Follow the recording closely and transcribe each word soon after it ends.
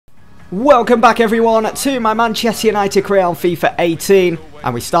Welcome back everyone to my Manchester United career on FIFA 18,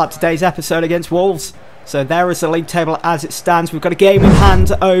 and we start today's episode against Wolves. So there is the league table as it stands. We've got a game in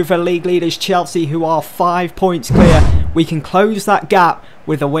hand over league leaders Chelsea, who are 5 points clear. We can close that gap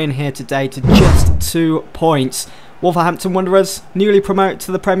with a win here today to just 2 points. Wolverhampton Wanderers, newly promoted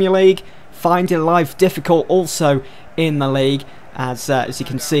to the Premier League, finding life difficult also in the league. As you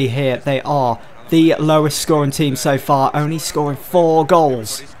can see here, they are the lowest scoring team so far, only scoring 4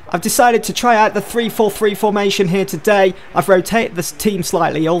 goals. I've decided to try out the 3-4-3 formation here today. I've rotated this team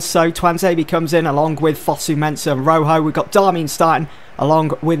slightly also. Twanzebe comes in along with Fosu Mensah and Rojo. We've got Darmian starting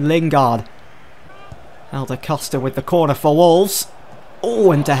along with Lingard. Elder Costa with the corner for Wolves.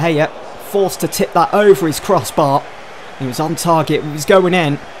 Oh, and De Gea forced to tip that over his crossbar. He was on target, he was going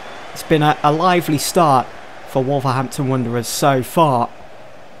in. It's been a lively start for Wolverhampton Wanderers so far.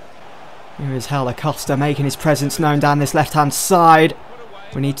 Here is Elder Costa making his presence known down this left-hand side.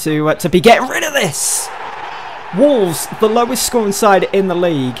 We need to be getting rid of this. Wolves, the lowest scoring side in the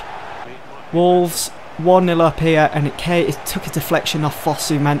league. Wolves 1-0 up here, and it took a deflection off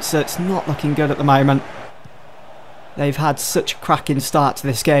Fosu Mensah. It's not looking good at the moment. They've had such a cracking start to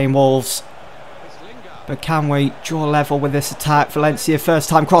this game, Wolves. But can we draw level with this attack? Valencia first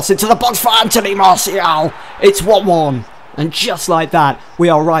time cross into the box for Anthony Martial. It's 1-1. And just like that, we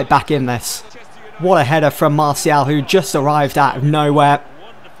are right back in this. What a header from Martial, who just arrived out of nowhere.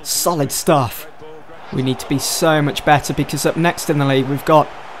 Solid stuff. We need to be so much better because up next in the league we've got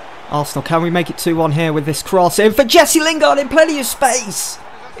Arsenal. Can we make it 2-1 here with this cross in for Jesse Lingard in plenty of space?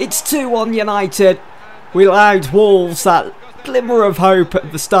 It's 2-1 United. We allowed Wolves that glimmer of hope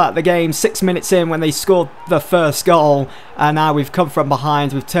at the start of the game, 6 minutes in when they scored the first goal, and now we've come from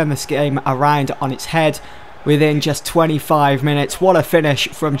behind. We've turned this game around on its head within just 25 minutes. What a finish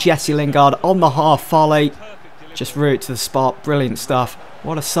from Jesse Lingard on the half volley. Just route to the spot. Brilliant stuff.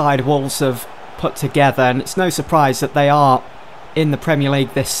 What a side Wolves have put together, and it's no surprise that they are in the Premier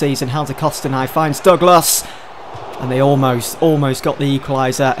League this season. Helder Costa now finds Douglas, and they almost got the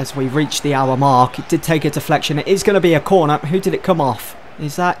equaliser as we reach the hour mark. It did take a deflection. It is going to be a corner. Who did it come off?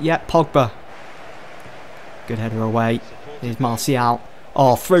 Is that, yeah, Pogba. Good header away. Here's Martial.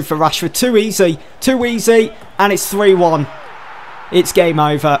 Oh, through for Rashford. Too easy, and it's 3-1. It's game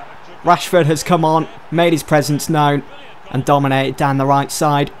over. Rashford has come on, made his presence known, and dominated down the right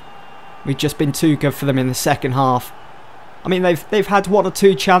side. We've just been too good for them in the second half. I mean, they've had 1 or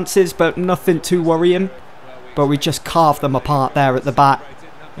 2 chances, but nothing too worrying. But we just carved them apart there at the back.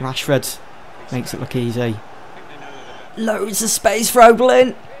 Rashford makes it look easy. Loads of space for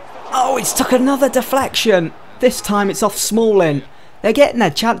Oberlin. Oh, it's took another deflection. This time it's off Smalling. They're getting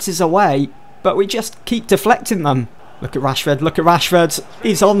their chances away, but we just keep deflecting them. Look at Rashford, look at Rashford.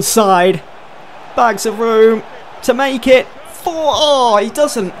 He's onside. Bags of room to make it 4. Oh, he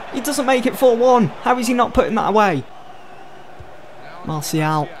doesn't make it 4-1. How is he not putting that away?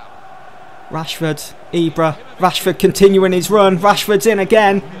 Martial. Rashford. Ibra. Rashford continuing his run. Rashford's in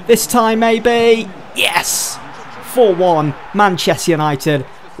again. This time maybe. Yes! 4-1. Manchester United.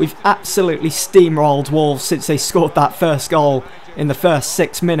 We've absolutely steamrolled Wolves since they scored that first goal in the first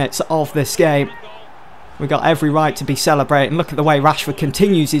 6 minutes of this game. We've got every right to be celebrating. Look at the way Rashford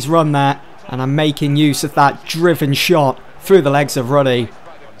continues his run there. And I'm making use of that driven shot through the legs of Ruddy.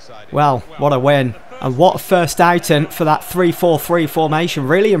 Well, what a win. And what a first outing for that 3-4-3 formation.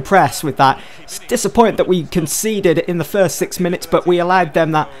 Really impressed with that. It's disappointing that we conceded in the first 6 minutes, but we allowed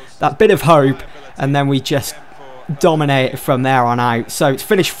them that bit of hope. And then we just dominated from there on out. So it's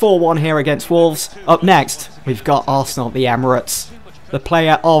finished 4-1 here against Wolves. Up next, we've got Arsenal at the Emirates. The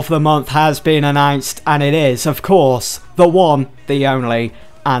player of the month has been announced, and it is, of course, the one, the only,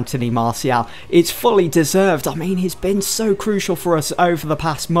 Anthony Martial. It's fully deserved. I mean, he's been so crucial for us over the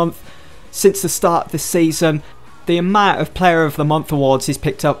past month since the start of this season. The amount of player of the month awards he's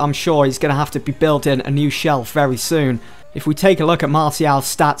picked up, I'm sure he's going to have to be building a new shelf very soon. If we take a look at Martial's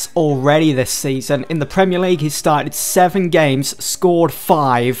stats already this season, in the Premier League he's started 7 games, scored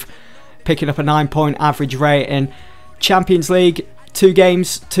 5, picking up a 9-point average rating. Champions League, 2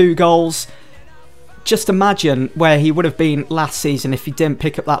 games, 2 goals. Just imagine where he would have been last season if he didn't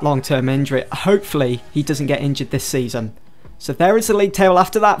pick up that long-term injury. Hopefully he doesn't get injured this season. So there is the league table.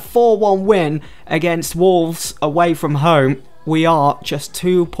 After that 4-1 win against Wolves away from home, we are just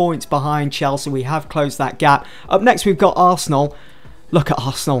 2 points behind Chelsea. We have closed that gap. Up next we've got Arsenal. Look at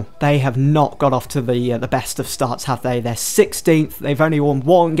Arsenal. They have not got off to the best of starts, have they? They're 16th. They've only won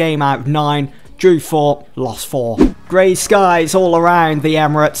 1 game out of 9. Drew 4, lost 4. Grey skies all around the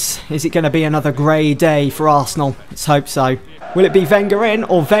Emirates. Is it going to be another grey day for Arsenal? Let's hope so. Will it be Wenger in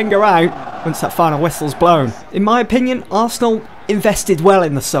or Wenger out once that final whistle's blown? In my opinion, Arsenal invested well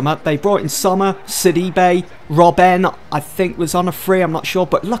in the summer. They brought in Sommer, Sidibe, Robben, I think was on a free, I'm not sure.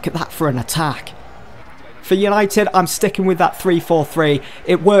 But look at that for an attack. For United, I'm sticking with that 3-4-3.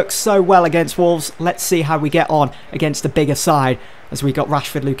 It works so well against Wolves. Let's see how we get on against a bigger side as we got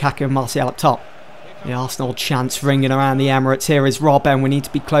Rashford, Lukaku and Martial up top. The Arsenal chants ringing around the Emirates. Here is Robben. We need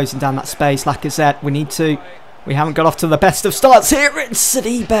to be closing down that space. Lacazette, we haven't got off to the best of starts. Here it's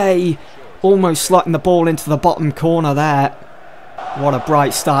Sidibe. Almost slotting the ball into the bottom corner there. What a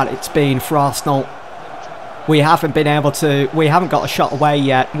bright start it's been for Arsenal. We haven't got a shot away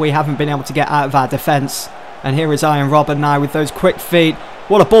yet. We haven't been able to get out of our defence. And here is Ian Robben now with those quick feet.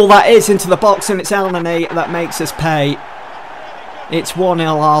 What a ball that is into the box, and it's Elneny that makes us pay. It's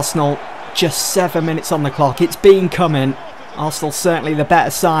 1-0 Arsenal. Just 7 minutes on the clock. It's been coming. Arsenal certainly the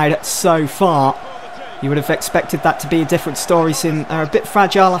better side so far. You would have expected that to be a different story, since they're a bit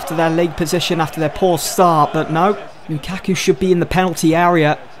fragile after their league position, after their poor start. But no, Lukaku should be in the penalty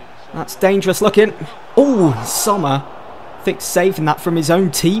area. That's dangerous looking. Oh, Sommer, I think saving that from his own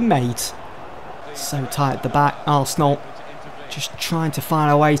teammate. So tight at the back, Arsenal. Just trying to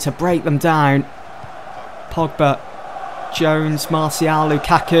find a way to break them down. Pogba, Jones, Martial,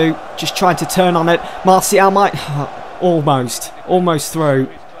 Lukaku, just trying to turn on it. Martial might... almost through.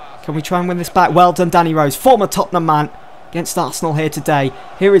 Can we try and win this back? Well done, Danny Rose, former Tottenham man, against Arsenal here today.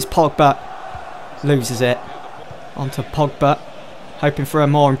 Here is Pogba. Loses it. Onto Pogba. Hoping for a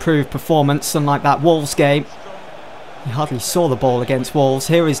more improved performance, unlike that Wolves game. He hardly saw the ball against Wolves.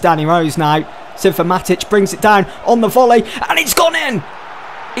 Here is Danny Rose now. Sinfa Matic brings it down on the volley, and it's gone in!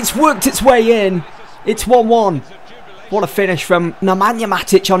 It's worked its way in. It's 1-1. What a finish from Nemanja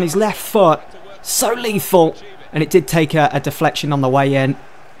Matic on his left foot. So lethal. And it did take a deflection on the way in.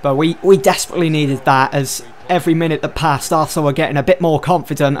 But we desperately needed that, as every minute that passed, Arsenal were getting a bit more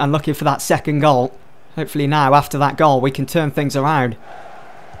confident and looking for that second goal. Hopefully now, after that goal, we can turn things around.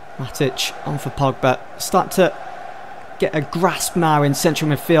 Matic on for Pogba. Start to get a grasp now in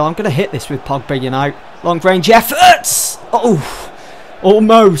central midfield. I'm going to hit this with Pogba, you know. Long range efforts! Oh,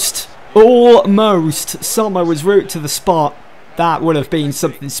 almost. Almost. Sommer was route to the spot. That would have been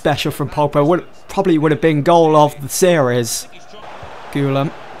something special from Pogba. Probably would have been goal of the series.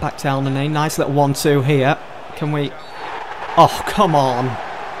 Gulam back to Elneny. Nice little 1-2 here. Can we... Oh, come on.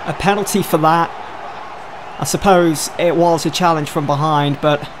 A penalty for that. I suppose it was a challenge from behind,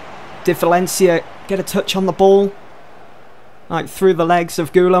 but did Valencia get a touch on the ball? Like through the legs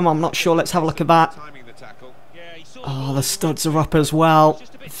of Gulam? I'm not sure. Let's have a look at that. Oh, the studs are up as well.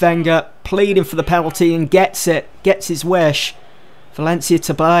 Wenger pleading for the penalty and gets it. Gets his wish. Valencia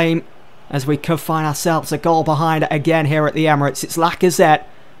to blame, as we could find ourselves a goal behind again here at the Emirates. It's Lacazette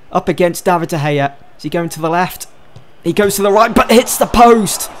up against David De Gea. Is he going to the left? He goes to the right, but hits the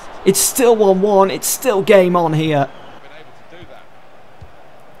post. It's still 1-1. It's still game on here.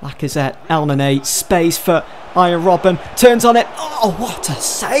 Lacazette, Elneny, space for Ian Robben. Turns on it. Oh, what a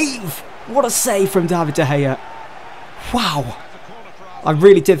save. What a save from David De Gea. Wow. I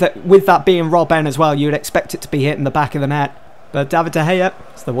really did that. With that being Robben as well, you'd expect it to be hitting the back of the net. But David De Gea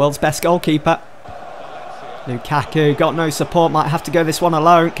is the world's best goalkeeper. Lukaku got no support. Might have to go this one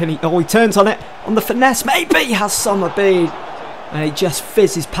alone. Can he? Oh, he turns on it. On the finesse. Maybe has Sommer been. And he just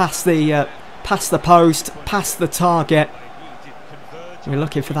fizzes past the post, past the target. We're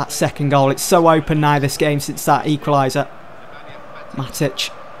looking for that second goal. It's so open now, this game, since that equaliser.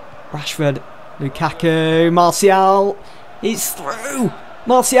 Matic, Rashford, Lukaku, Martial. He's through.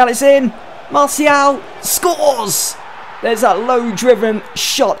 Martial is in. Martial scores. There's that low-driven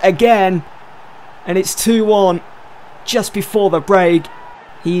shot again. And it's 2-1 just before the break.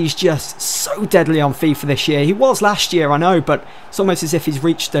 He's just so deadly on FIFA this year. He was last year, I know, but it's almost as if he's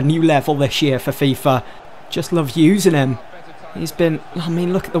reached a new level this year for FIFA. Just love using him. He's been, I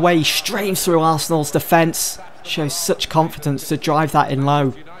mean, look at the way he strains through Arsenal's defence. Shows such confidence to drive that in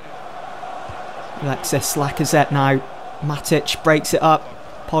low. Alexis Lacazette now. Matic breaks it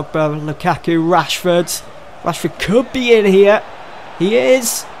up. Pogba, Lukaku, Rashford. Rashford could be in here. He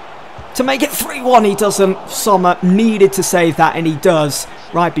is. To make it 3-1, he doesn't. Sommer needed to save that, and he does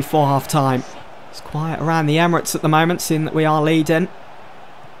right before half-time. It's quiet around the Emirates at the moment, seeing that we are leading.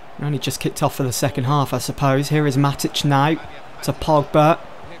 We only just kicked off for the second half, I suppose. Here is Matic now to Pogba.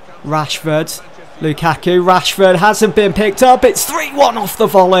 Rashford. Lukaku. Rashford hasn't been picked up. It's 3-1 off the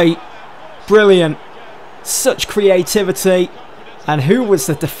volley. Brilliant. Such creativity. And who was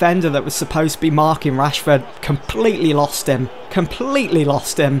the defender that was supposed to be marking Rashford? Completely lost him. Completely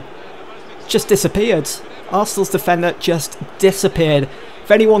lost him. Just disappeared. Arsenal's defender just disappeared.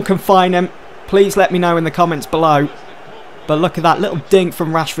 If anyone can find him, please let me know in the comments below. But look at that little dink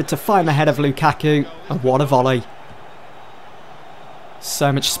from Rashford to find the head of Lukaku. And what a volley.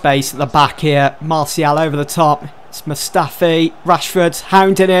 So much space at the back here. Martial over the top. It's Mustafi. Rashford's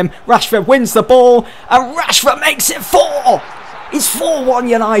hounding him. Rashford wins the ball. And Rashford makes it 4. It's 4-1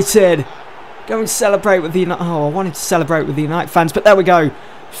 United. Go and celebrate with the United. Oh, I wanted to celebrate with the United fans, but there we go.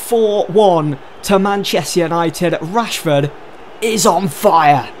 4-1 to Manchester United. Rashford is on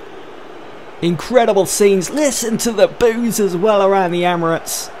fire. Incredible scenes. Listen to the boos as well around the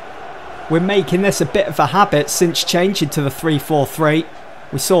Emirates. We're making this a bit of a habit since changing to the 3-4-3.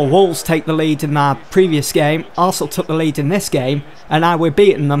 We saw Wolves take the lead in our previous game. Arsenal took the lead in this game. And now we're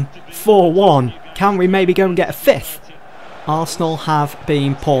beating them 4-1. Can we maybe go and get a 5th? Arsenal have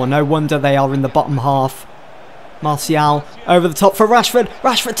been poor. No wonder they are in the bottom half. Martial over the top for Rashford.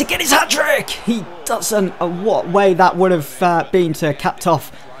 Rashford to get his hat-trick. He doesn't. What way that would have been to capped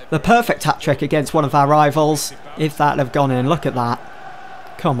off the perfect hat-trick against one of our rivals. If that had gone in. Look at that.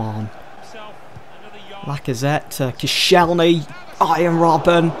 Come on. Lacazette to Koscielny. Iron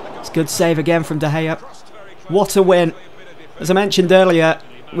Robin. It's a good save again from De Gea. What a win. As I mentioned earlier,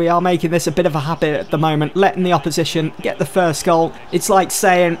 we are making this a bit of a habit at the moment. Letting the opposition get the first goal. It's like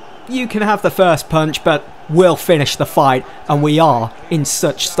saying, you can have the first punch, but we'll finish the fight. And we are in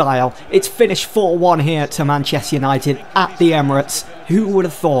such style. It's finished 4-1 here to Manchester United at the Emirates. Who would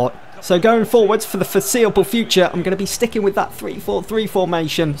have thought? So going forwards for the foreseeable future, I'm going to be sticking with that 3-4-3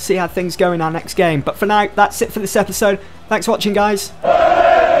 formation. See how things go in our next game. But for now, that's it for this episode. Thanks for watching, guys.